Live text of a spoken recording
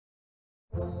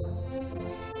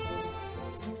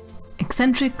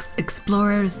Eccentrics,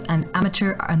 explorers, and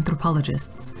amateur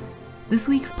anthropologists. This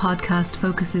week's podcast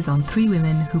focuses on three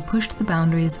women who pushed the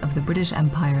boundaries of the British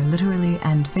Empire literally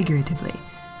and figuratively,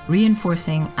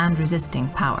 reinforcing and resisting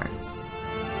power.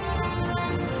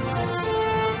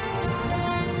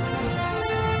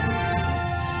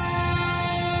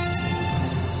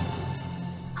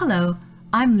 Hello,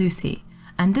 I'm Lucy,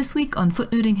 and this week on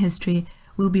Footnoting History,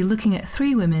 we'll be looking at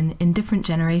three women in different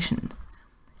generations.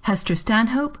 Hester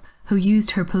Stanhope, who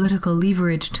used her political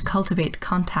leverage to cultivate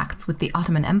contacts with the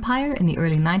Ottoman Empire in the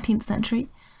early 19th century,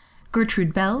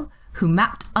 Gertrude Bell, who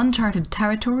mapped uncharted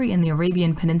territory in the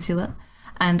Arabian Peninsula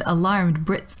and alarmed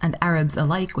Brits and Arabs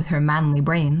alike with her manly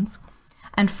brains,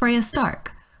 and Freya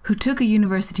Stark, who took a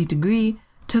university degree,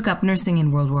 took up nursing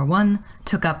in World War I,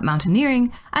 took up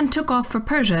mountaineering, and took off for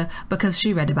Persia because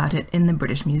she read about it in the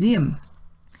British Museum.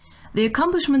 The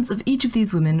accomplishments of each of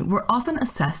these women were often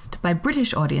assessed by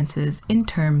British audiences in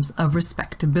terms of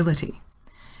respectability.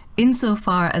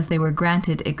 Insofar as they were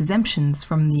granted exemptions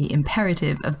from the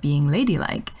imperative of being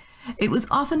ladylike, it was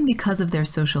often because of their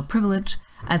social privilege,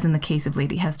 as in the case of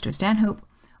Lady Hester Stanhope,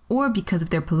 or because of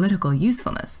their political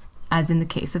usefulness, as in the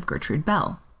case of Gertrude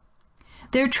Bell.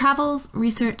 Their travels,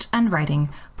 research, and writing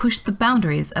pushed the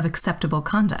boundaries of acceptable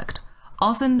conduct,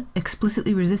 often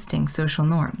explicitly resisting social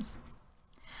norms.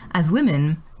 As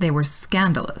women, they were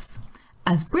scandalous.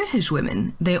 As British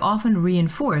women, they often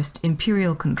reinforced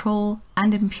imperial control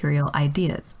and imperial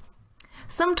ideas.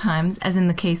 Sometimes, as in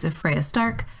the case of Freya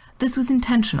Stark, this was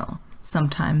intentional,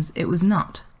 sometimes it was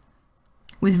not.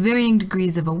 With varying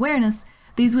degrees of awareness,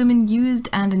 these women used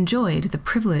and enjoyed the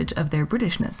privilege of their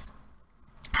Britishness.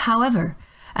 However,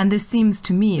 and this seems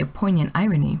to me a poignant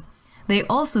irony, they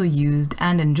also used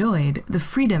and enjoyed the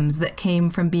freedoms that came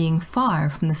from being far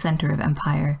from the center of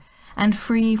empire and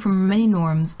free from many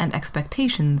norms and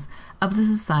expectations of the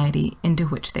society into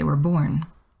which they were born.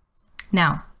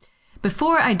 Now,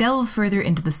 before I delve further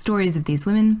into the stories of these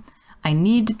women, I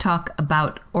need to talk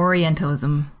about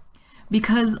Orientalism.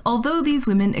 Because although these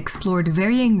women explored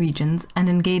varying regions and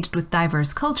engaged with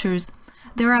diverse cultures,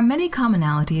 there are many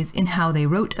commonalities in how they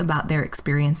wrote about their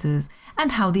experiences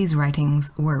and how these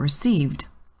writings were received.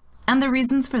 And the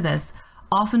reasons for this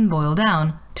often boil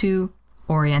down to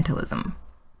Orientalism.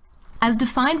 As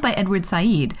defined by Edward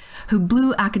Said, who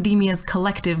blew academia's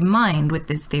collective mind with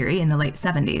this theory in the late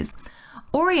 70s,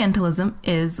 Orientalism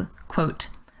is, quote,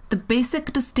 the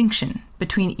basic distinction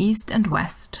between East and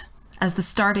West as the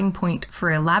starting point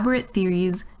for elaborate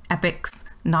theories, epics,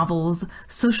 novels,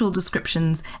 social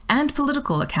descriptions, and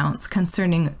political accounts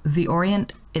concerning the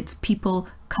Orient, its people,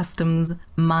 customs,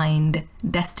 mind,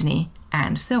 destiny,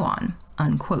 and so on,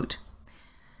 unquote.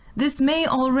 This may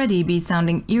already be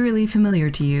sounding eerily familiar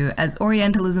to you as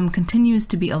Orientalism continues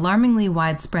to be alarmingly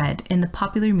widespread in the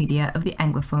popular media of the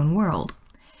Anglophone world.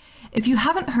 If you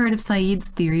haven't heard of Said's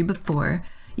theory before,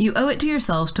 you owe it to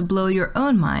yourself to blow your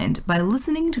own mind by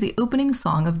listening to the opening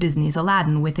song of Disney's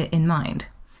Aladdin with it in mind.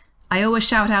 I owe a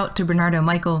shout out to Bernardo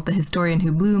Michael, the historian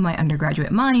who blew my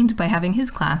undergraduate mind by having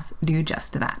his class do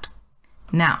just that.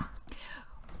 Now,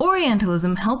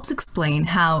 Orientalism helps explain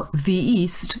how the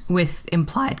East, with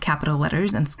implied capital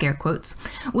letters and scare quotes,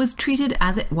 was treated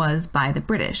as it was by the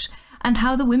British, and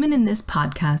how the women in this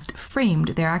podcast framed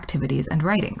their activities and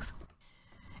writings.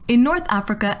 In North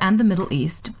Africa and the Middle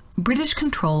East, British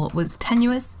control was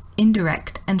tenuous,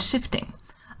 indirect, and shifting,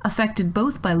 affected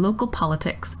both by local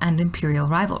politics and imperial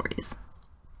rivalries.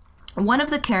 One of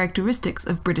the characteristics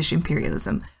of British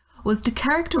imperialism was to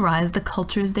characterize the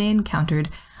cultures they encountered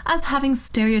as having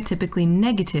stereotypically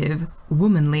negative,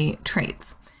 womanly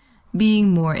traits, being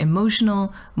more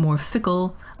emotional, more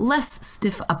fickle, less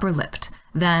stiff upper-lipped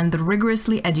than the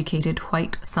rigorously educated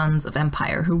white sons of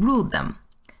empire who ruled them.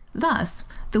 Thus,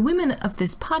 the women of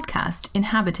this podcast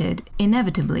inhabited,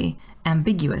 inevitably,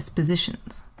 ambiguous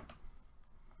positions.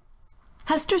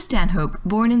 Hester Stanhope,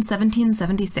 born in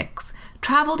 1776,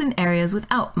 travelled in areas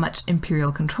without much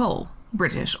imperial control,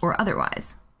 British or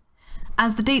otherwise.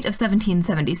 As the date of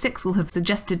 1776 will have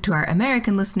suggested to our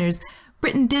American listeners,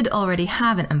 Britain did already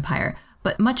have an empire,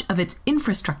 but much of its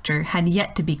infrastructure had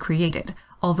yet to be created,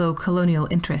 although colonial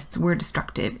interests were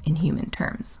destructive in human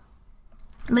terms.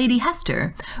 Lady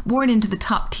Hester, born into the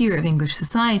top tier of English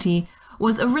society,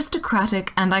 was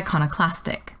aristocratic and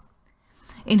iconoclastic.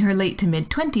 In her late to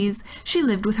mid-20s, she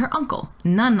lived with her uncle,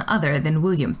 none other than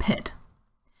William Pitt.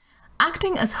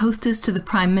 Acting as hostess to the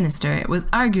Prime Minister was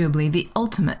arguably the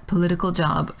ultimate political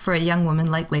job for a young woman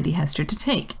like Lady Hester to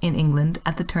take in England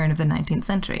at the turn of the 19th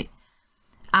century.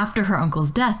 After her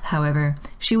uncle's death, however,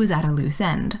 she was at a loose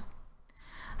end.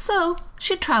 So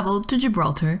she travelled to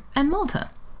Gibraltar and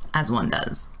Malta, as one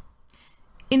does.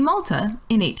 In Malta,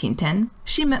 in 1810,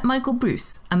 she met Michael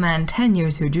Bruce, a man 10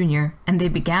 years her junior, and they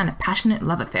began a passionate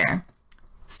love affair.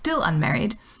 Still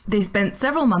unmarried, they spent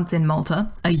several months in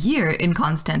Malta, a year in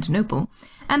Constantinople,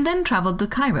 and then travelled to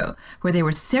Cairo, where they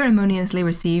were ceremoniously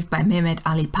received by Mehmet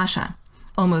Ali Pasha,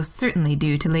 almost certainly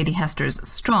due to Lady Hester's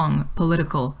strong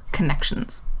political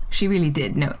connections. She really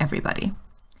did know everybody.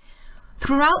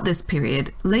 Throughout this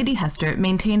period, Lady Hester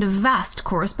maintained a vast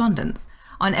correspondence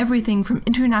on everything from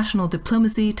international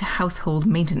diplomacy to household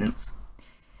maintenance.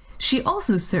 She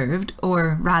also served,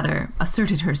 or rather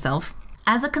asserted herself,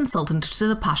 as a consultant to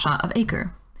the Pasha of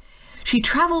Acre. She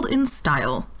travelled in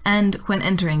style, and when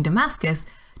entering Damascus,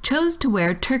 chose to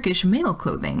wear Turkish male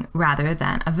clothing rather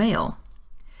than a veil.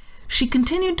 She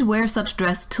continued to wear such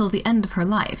dress till the end of her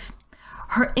life.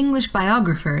 Her English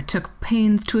biographer took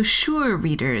pains to assure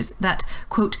readers that,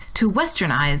 quote, to Western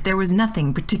eyes there was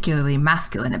nothing particularly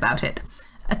masculine about it,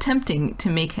 attempting to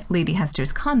make Lady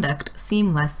Hester's conduct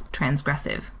seem less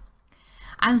transgressive.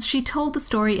 As she told the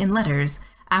story in letters,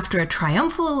 after a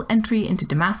triumphal entry into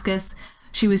Damascus,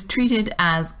 she was treated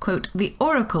as, quote, the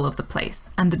oracle of the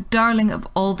place and the darling of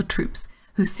all the troops,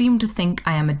 who seem to think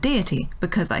I am a deity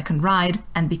because I can ride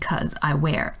and because I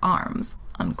wear arms,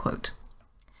 unquote.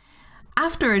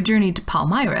 After a journey to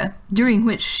Palmyra, during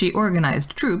which she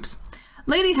organized troops,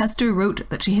 Lady Hester wrote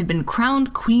that she had been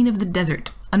crowned Queen of the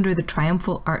Desert under the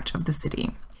triumphal arch of the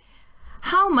city.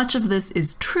 How much of this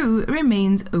is true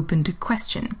remains open to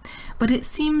question, but it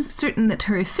seems certain that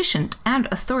her efficient and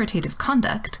authoritative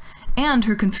conduct, and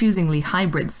her confusingly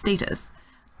hybrid status,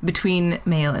 between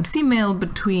male and female,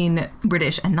 between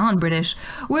British and non-British,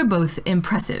 were both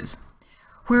impressive.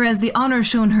 Whereas the honour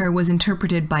shown her was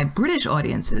interpreted by British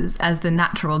audiences as the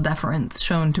natural deference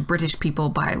shown to British people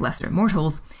by lesser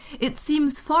mortals, it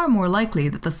seems far more likely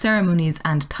that the ceremonies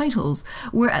and titles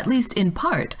were at least in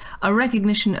part a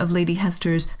recognition of Lady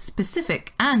Hester's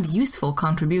specific and useful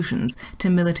contributions to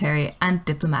military and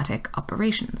diplomatic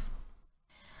operations.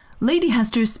 Lady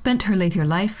Hester spent her later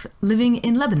life living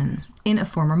in Lebanon, in a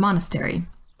former monastery.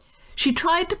 She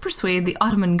tried to persuade the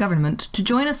Ottoman government to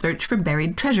join a search for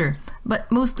buried treasure,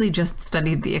 but mostly just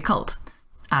studied the occult.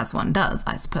 As one does,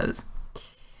 I suppose.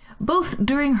 Both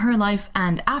during her life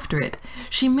and after it,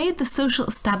 she made the social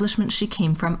establishment she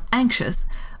came from anxious,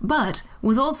 but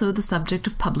was also the subject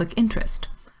of public interest.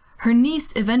 Her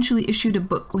niece eventually issued a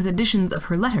book with editions of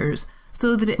her letters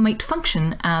so that it might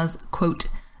function as, quote,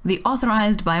 the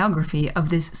authorized biography of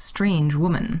this strange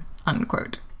woman,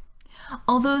 unquote.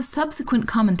 Although subsequent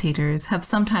commentators have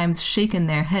sometimes shaken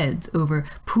their heads over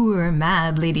poor,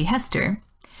 mad Lady Hester,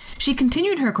 she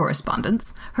continued her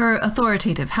correspondence, her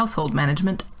authoritative household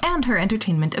management, and her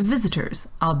entertainment of visitors,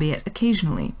 albeit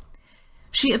occasionally.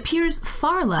 She appears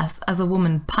far less as a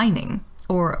woman pining,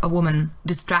 or a woman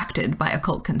distracted by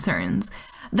occult concerns,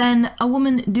 than a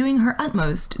woman doing her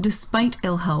utmost, despite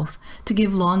ill health, to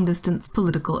give long-distance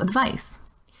political advice.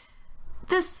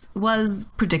 This was,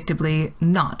 predictably,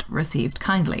 not received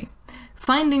kindly.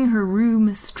 Finding her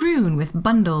room strewn with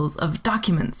bundles of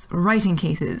documents, writing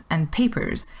cases, and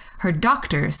papers, her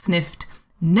doctor sniffed,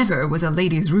 "Never was a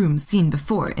lady's room seen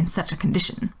before in such a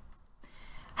condition."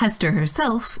 Hester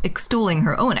herself, extolling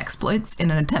her own exploits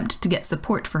in an attempt to get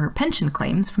support for her pension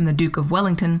claims from the Duke of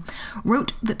Wellington,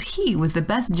 wrote that he was the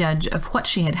best judge of what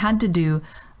she had had to do,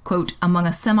 quote, among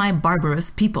a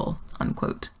semi-barbarous people,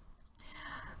 unquote.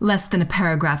 Less than a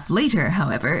paragraph later,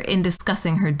 however, in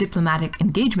discussing her diplomatic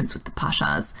engagements with the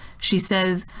Pashas, she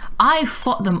says, "I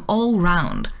fought them all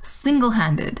round,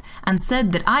 single-handed, and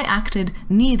said that I acted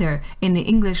neither in the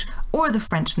English or the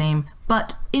French name,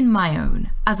 but in my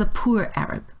own, as a poor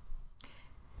Arab."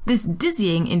 This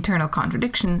dizzying internal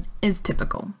contradiction is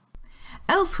typical.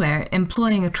 Elsewhere,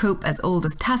 employing a trope as old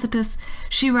as Tacitus,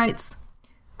 she writes,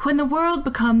 "When the world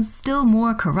becomes still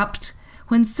more corrupt,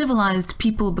 when civilized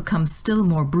people become still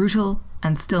more brutal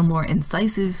and still more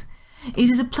incisive, it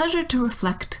is a pleasure to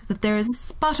reflect that there is a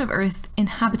spot of earth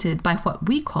inhabited by what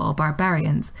we call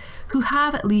barbarians, who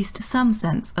have at least some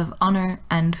sense of honor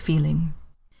and feeling."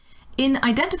 In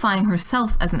identifying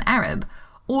herself as an Arab,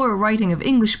 or writing of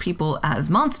English people as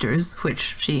monsters,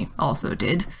 which she also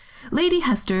did, Lady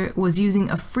Hester was using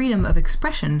a freedom of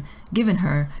expression given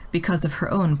her because of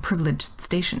her own privileged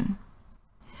station.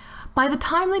 By the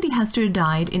time Lady Hester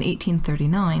died in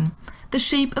 1839, the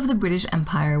shape of the British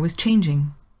Empire was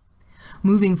changing.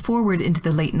 Moving forward into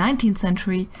the late 19th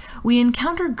century, we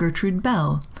encounter Gertrude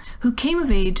Bell, who came of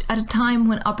age at a time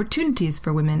when opportunities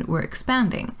for women were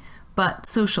expanding, but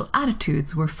social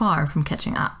attitudes were far from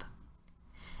catching up.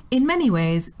 In many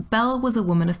ways, Bell was a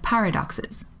woman of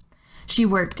paradoxes. She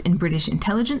worked in British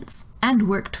intelligence and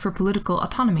worked for political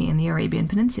autonomy in the Arabian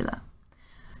Peninsula.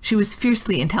 She was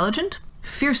fiercely intelligent,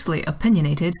 fiercely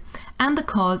opinionated, and the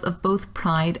cause of both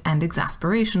pride and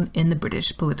exasperation in the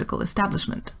British political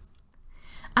establishment.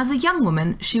 As a young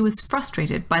woman, she was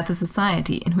frustrated by the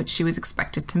society in which she was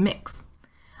expected to mix.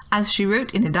 As she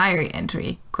wrote in a diary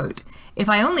entry, quote, "If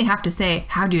I only have to say,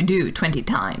 'How do you do?' 20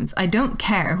 times, I don't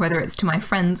care whether it's to my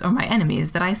friends or my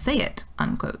enemies that I say it,"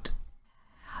 unquote.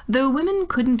 Though women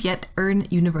couldn't yet earn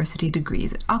university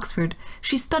degrees at Oxford,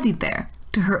 she studied there,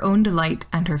 to her own delight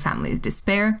and her family's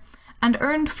despair, and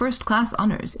earned first-class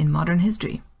honours in modern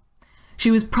history. She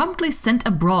was promptly sent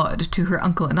abroad to her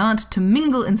uncle and aunt to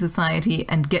mingle in society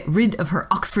and get rid of her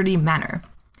Oxfordy manner.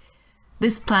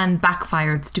 This plan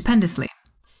backfired stupendously.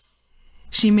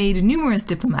 She made numerous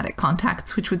diplomatic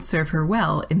contacts which would serve her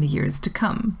well in the years to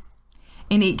come.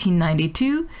 In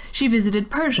 1892, she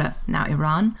visited Persia, now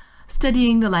Iran,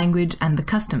 studying the language and the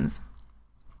customs.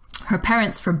 Her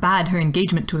parents forbade her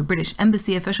engagement to a British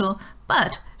embassy official,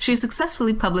 but she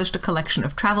successfully published a collection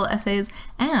of travel essays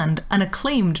and an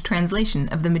acclaimed translation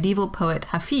of the medieval poet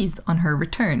Hafiz on her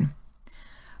return.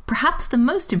 Perhaps the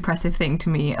most impressive thing to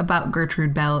me about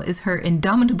Gertrude Bell is her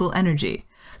indomitable energy,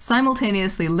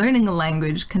 simultaneously learning a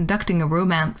language, conducting a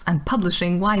romance, and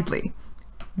publishing widely.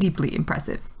 Deeply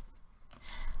impressive.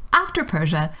 After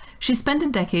Persia, she spent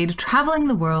a decade traveling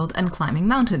the world and climbing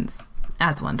mountains,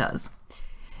 as one does.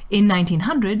 In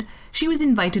 1900, she was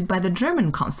invited by the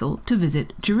German consul to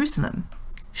visit Jerusalem.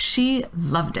 She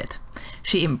loved it.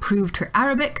 She improved her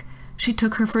Arabic. She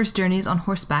took her first journeys on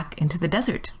horseback into the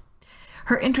desert.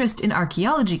 Her interest in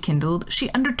archaeology kindled, she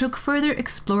undertook further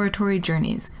exploratory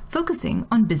journeys, focusing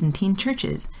on Byzantine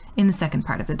churches in the second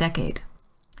part of the decade.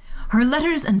 Her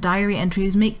letters and diary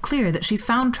entries make clear that she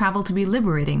found travel to be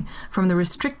liberating from the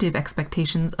restrictive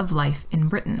expectations of life in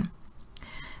Britain.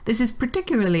 This is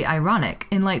particularly ironic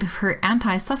in light of her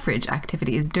anti-suffrage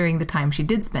activities during the time she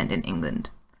did spend in England.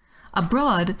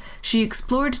 Abroad, she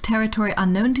explored territory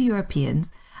unknown to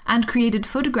Europeans and created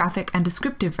photographic and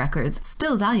descriptive records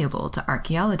still valuable to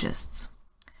archaeologists.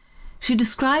 She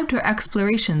described her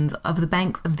explorations of the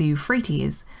banks of the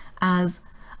Euphrates as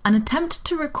an attempt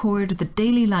to record the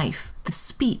daily life, the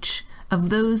speech of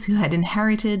those who had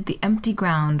inherited the empty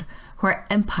ground where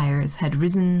empires had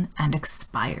risen and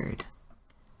expired.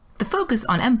 The focus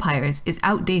on empires is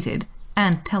outdated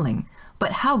and telling,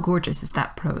 but how gorgeous is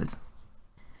that prose?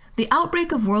 The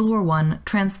outbreak of World War I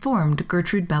transformed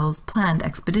Gertrude Bell's planned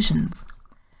expeditions.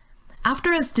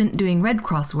 After a stint doing Red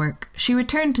Cross work, she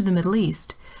returned to the Middle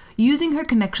East, using her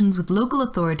connections with local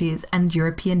authorities and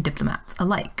European diplomats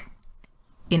alike.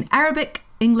 In Arabic,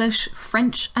 English,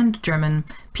 French, and German,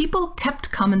 people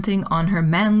kept commenting on her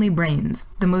manly brains,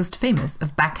 the most famous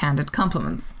of backhanded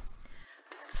compliments.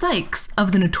 Sykes,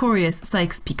 of the notorious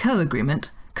Sykes-Picot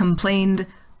Agreement, complained,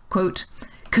 quote,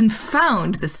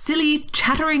 "Confound the silly,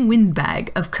 chattering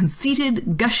windbag of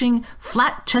conceited, gushing,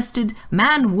 flat-chested,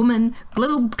 man-woman,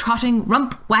 globe-trotting,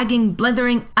 rump-wagging,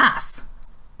 blethering ass!"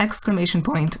 Exclamation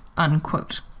point,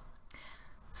 unquote.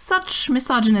 Such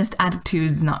misogynist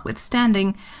attitudes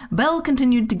notwithstanding, Bell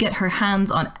continued to get her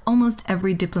hands on almost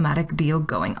every diplomatic deal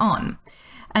going on.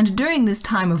 And during this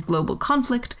time of global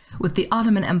conflict, with the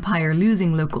Ottoman Empire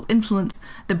losing local influence,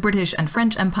 the British and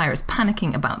French empires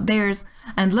panicking about theirs,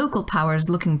 and local powers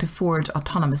looking to forge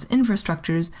autonomous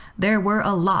infrastructures, there were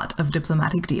a lot of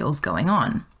diplomatic deals going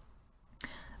on.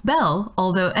 Bell,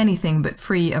 although anything but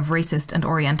free of racist and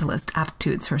Orientalist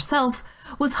attitudes herself,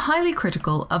 was highly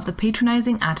critical of the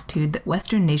patronizing attitude that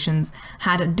Western nations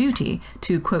had a duty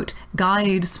to, quote,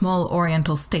 "guide small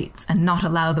Oriental states and not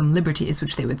allow them liberties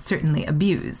which they would certainly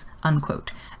abuse," unquote,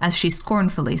 as she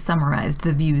scornfully summarized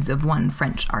the views of one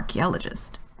French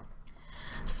archaeologist.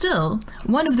 Still,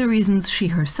 one of the reasons she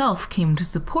herself came to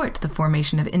support the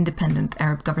formation of independent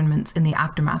Arab governments in the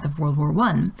aftermath of World War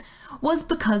I was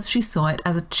because she saw it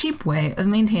as a cheap way of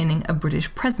maintaining a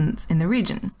British presence in the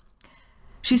region.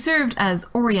 She served as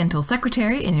Oriental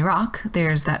Secretary in Iraq,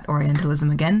 there's that Orientalism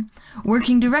again,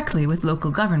 working directly with local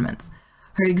governments.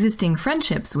 Her existing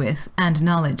friendships with, and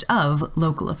knowledge of,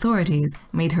 local authorities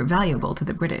made her valuable to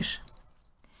the British.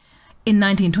 In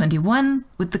 1921,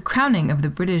 with the crowning of the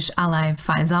British ally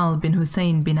Faisal bin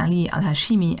Hussein bin Ali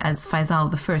al-Hashimi as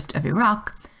Faisal I of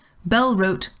Iraq, Bell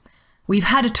wrote, "We've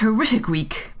had a terrific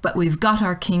week, but we've got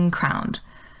our king crowned.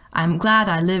 I'm glad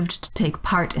I lived to take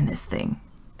part in this thing,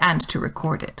 and to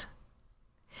record it."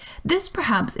 This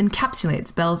perhaps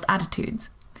encapsulates Bell's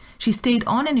attitudes. She stayed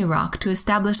on in Iraq to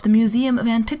establish the Museum of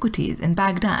Antiquities in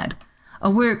Baghdad, a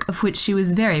work of which she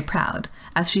was very proud,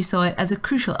 as she saw it as a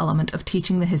crucial element of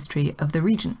teaching the history of the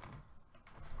region.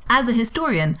 As a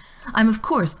historian, I'm of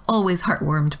course always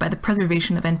heartwarmed by the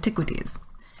preservation of antiquities.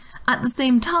 At the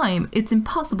same time, it's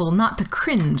impossible not to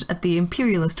cringe at the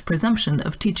imperialist presumption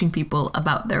of teaching people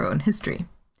about their own history.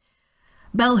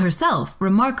 Belle herself,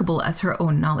 remarkable as her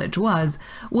own knowledge was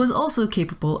also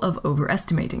capable of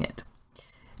overestimating it.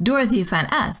 Dorothy Van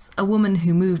Ness, a woman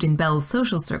who moved in Belle's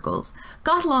social circles,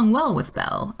 got along well with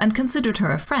Belle and considered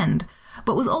her a friend,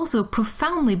 but was also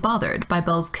profoundly bothered by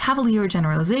Belle's cavalier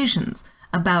generalizations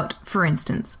about, for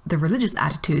instance, the religious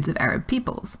attitudes of Arab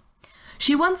peoples.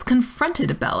 She once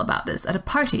confronted Belle about this at a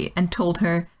party and told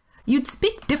her, "You'd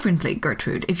speak differently,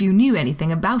 Gertrude, if you knew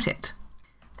anything about it."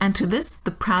 And to this,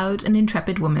 the proud and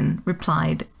intrepid woman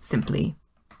replied simply,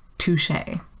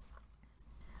 "Touché."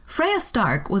 Freya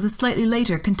Stark was a slightly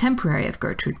later contemporary of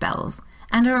Gertrude Belle's,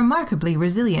 and a remarkably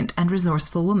resilient and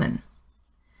resourceful woman.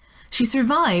 She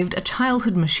survived a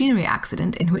childhood machinery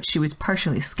accident in which she was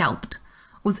partially scalped,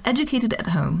 was educated at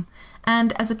home,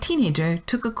 and as a teenager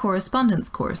took a correspondence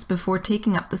course before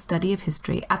taking up the study of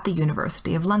history at the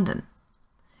University of London.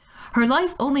 Her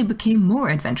life only became more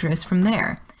adventurous from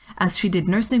there, as she did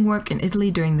nursing work in Italy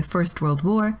during the First World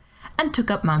War and took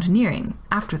up mountaineering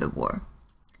after the war.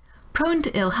 Prone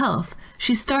to ill health,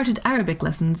 she started Arabic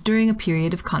lessons during a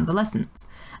period of convalescence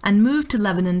and moved to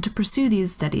Lebanon to pursue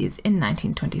these studies in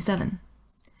 1927.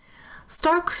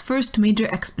 Stark's first major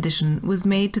expedition was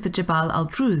made to the Jabal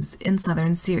al-Druze in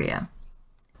southern Syria.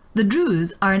 The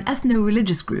Druze are an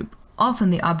ethno-religious group, often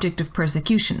the object of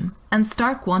persecution, and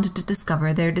Stark wanted to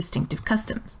discover their distinctive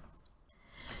customs.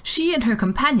 She and her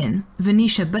companion,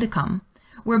 Venetia Buddicom,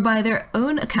 were by their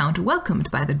own account welcomed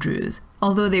by the Druze,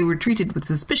 although they were treated with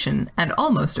suspicion and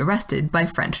almost arrested by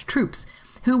French troops,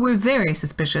 who were very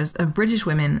suspicious of British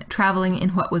women traveling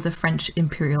in what was a French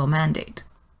imperial mandate.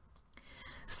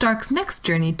 Stark's next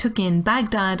journey took in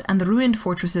Baghdad and the ruined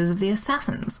fortresses of the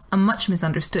Assassins, a much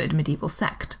misunderstood medieval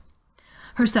sect.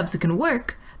 Her subsequent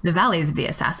work, The Valleys of the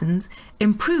Assassins,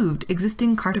 improved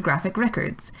existing cartographic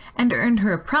records and earned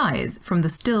her a prize from the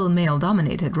still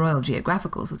male-dominated Royal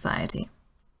Geographical Society.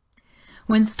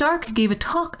 When Stark gave a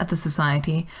talk at the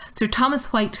Society, Sir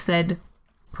Thomas White said,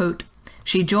 quote,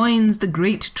 "She joins the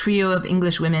great trio of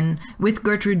English women, with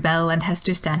Gertrude Bell and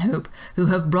Hester Stanhope, who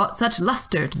have brought such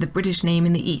lustre to the British name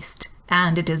in the East,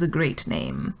 and it is a great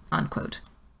name." Unquote.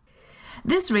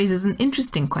 This raises an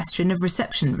interesting question of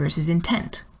reception versus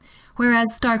intent.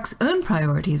 Whereas Stark's own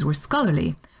priorities were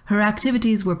scholarly, her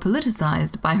activities were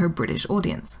politicized by her British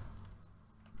audience.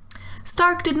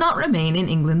 Stark did not remain in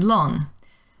England long.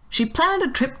 She planned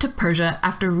a trip to Persia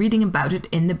after reading about it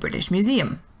in the British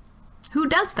Museum. Who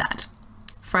does that?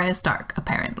 Freya Stark,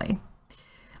 apparently.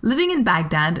 Living in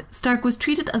Baghdad, Stark was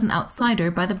treated as an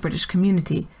outsider by the British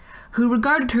community, who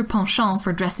regarded her penchant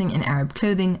for dressing in Arab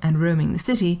clothing and roaming the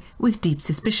city with deep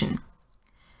suspicion.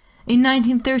 In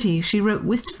 1930, she wrote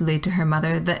wistfully to her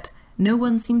mother that no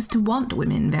one seems to want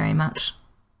women very much.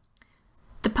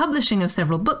 The publishing of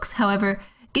several books, however,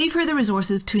 gave her the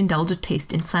resources to indulge a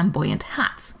taste in flamboyant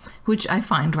hats, which I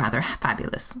find rather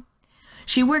fabulous.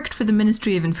 She worked for the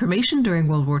Ministry of Information during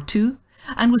World War II,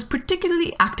 and was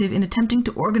particularly active in attempting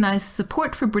to organize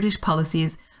support for British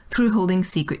policies through holding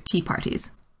secret tea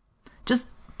parties.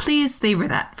 Just please savor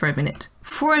that for a minute.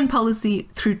 Foreign policy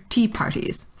through tea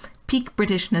parties. Peak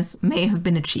Britishness may have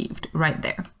been achieved right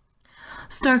there.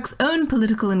 Stark's own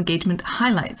political engagement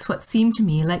highlights what seem to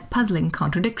me like puzzling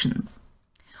contradictions.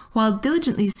 While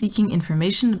diligently seeking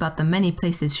information about the many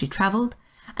places she travelled,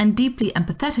 and deeply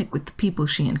empathetic with the people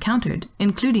she encountered,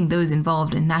 including those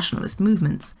involved in nationalist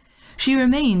movements, she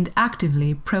remained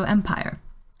actively pro-empire.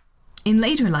 In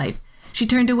later life, she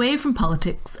turned away from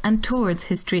politics and towards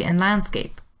history and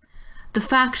landscape. The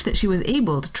fact that she was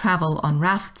able to travel on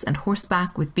rafts and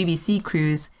horseback with BBC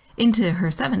crews into her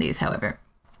 70s, however,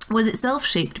 was itself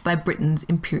shaped by Britain's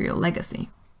imperial legacy.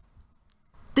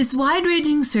 This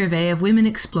wide-ranging survey of women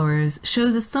explorers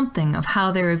shows us something of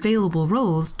how their available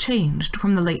roles changed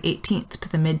from the late 18th to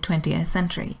the mid-20th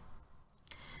century.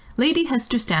 Lady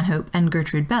Hester Stanhope and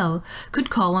Gertrude Bell could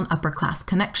call on upper-class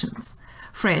connections.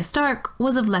 Freya Stark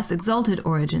was of less exalted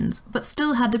origins, but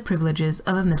still had the privileges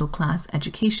of a middle-class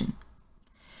education.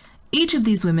 Each of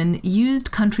these women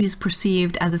used countries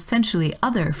perceived as essentially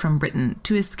other from Britain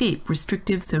to escape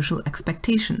restrictive social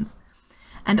expectations,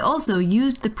 and also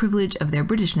used the privilege of their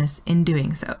Britishness in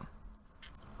doing so.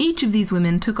 Each of these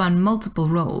women took on multiple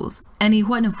roles, any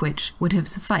one of which would have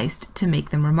sufficed to make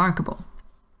them remarkable.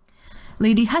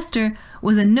 Lady Hester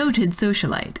was a noted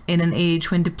socialite in an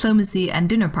age when diplomacy and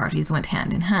dinner parties went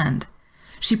hand in hand.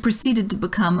 She proceeded to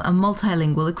become a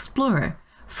multilingual explorer,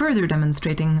 further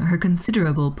demonstrating her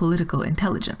considerable political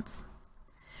intelligence.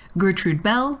 Gertrude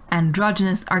Bell,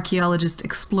 androgynous archaeologist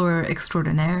explorer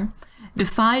extraordinaire,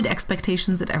 defied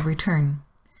expectations at every turn.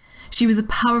 She was a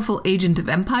powerful agent of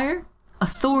empire, a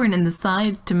thorn in the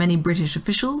side to many British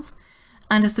officials,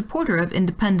 and a supporter of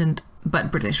independent,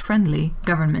 but British-friendly,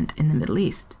 government in the Middle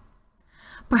East.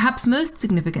 Perhaps most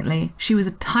significantly, she was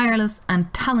a tireless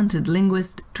and talented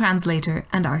linguist, translator,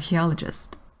 and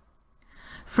archaeologist.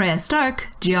 Freya Stark,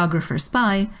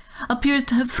 geographer-spy, appears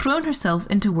to have thrown herself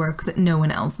into work that no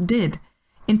one else did,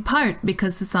 in part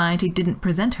because society didn't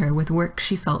present her with work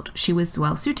she felt she was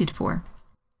well suited for.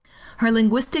 Her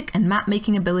linguistic and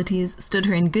map-making abilities stood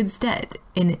her in good stead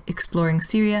in exploring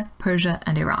Syria, Persia,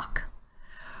 and Iraq.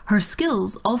 Her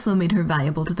skills also made her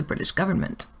valuable to the British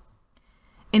government.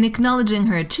 In acknowledging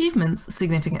her achievements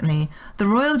significantly, the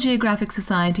Royal Geographic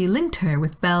Society linked her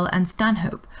with Bell and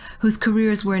Stanhope, whose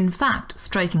careers were in fact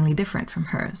strikingly different from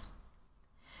hers.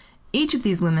 Each of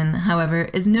these women, however,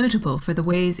 is notable for the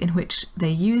ways in which they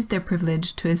used their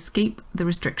privilege to escape the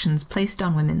restrictions placed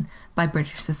on women by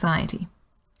British society.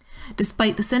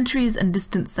 Despite the centuries and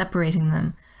distance separating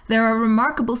them, there are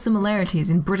remarkable similarities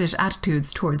in British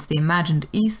attitudes towards the imagined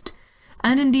East,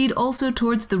 and indeed also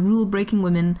towards the rule-breaking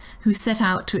women who set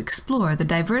out to explore the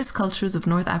diverse cultures of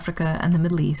North Africa and the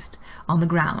Middle East on the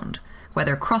ground,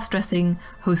 whether cross-dressing,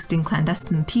 hosting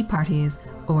clandestine tea parties,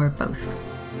 or both.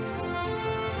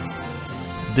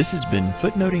 This has been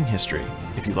Footnoting History.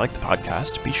 If you like the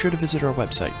podcast, be sure to visit our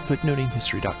website,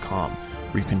 footnotinghistory.com,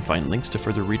 where you can find links to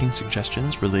further reading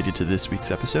suggestions related to this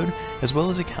week's episode, as well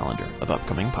as a calendar of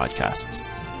upcoming podcasts.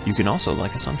 You can also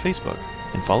like us on Facebook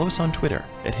and follow us on Twitter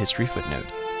at History Footnote.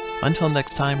 Until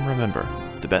next time, remember,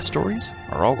 the best stories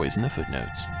are always in the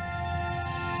footnotes.